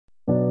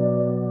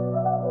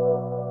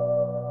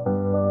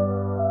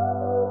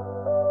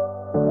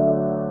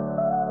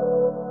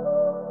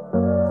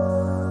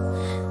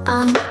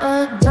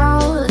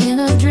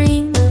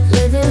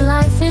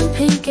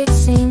magic it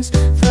seems.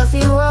 Fluffy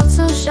world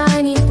so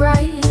shiny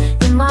bright.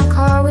 In my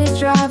car we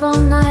drive all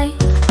night.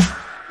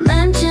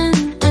 Mansion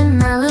in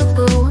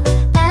Malibu,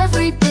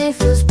 every day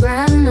feels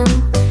brand new.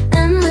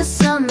 And the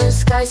summer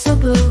sky so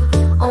blue,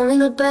 only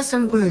the best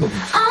and blue.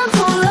 I'm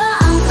Paula,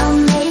 I'm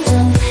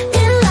amazing.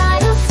 In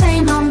light of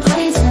fame I'm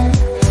blazing.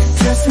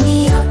 Dress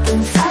me up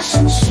in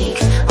fashion chic.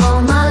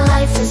 All my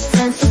life is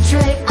fancy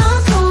trick.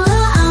 I'm Paula,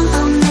 I'm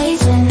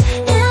amazing.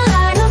 In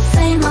light of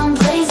fame I'm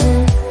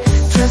blazing.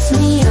 Dress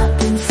me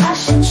up in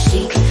fashion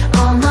chic.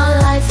 All my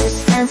life is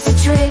fancy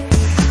trick.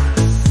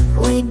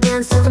 We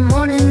dance till the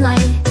morning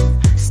light.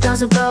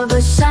 Stars above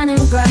us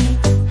shining bright.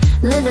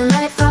 Living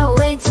life our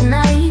way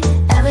tonight.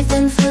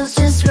 Everything feels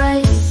just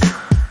right.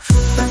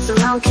 Friends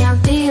around,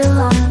 can't be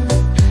alone.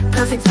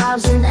 Perfect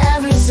vibes in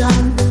every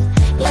zone.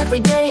 Every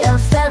day a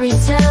fairy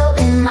tale.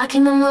 In my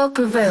kingdom will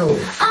prevail.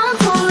 I'm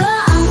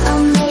Paula.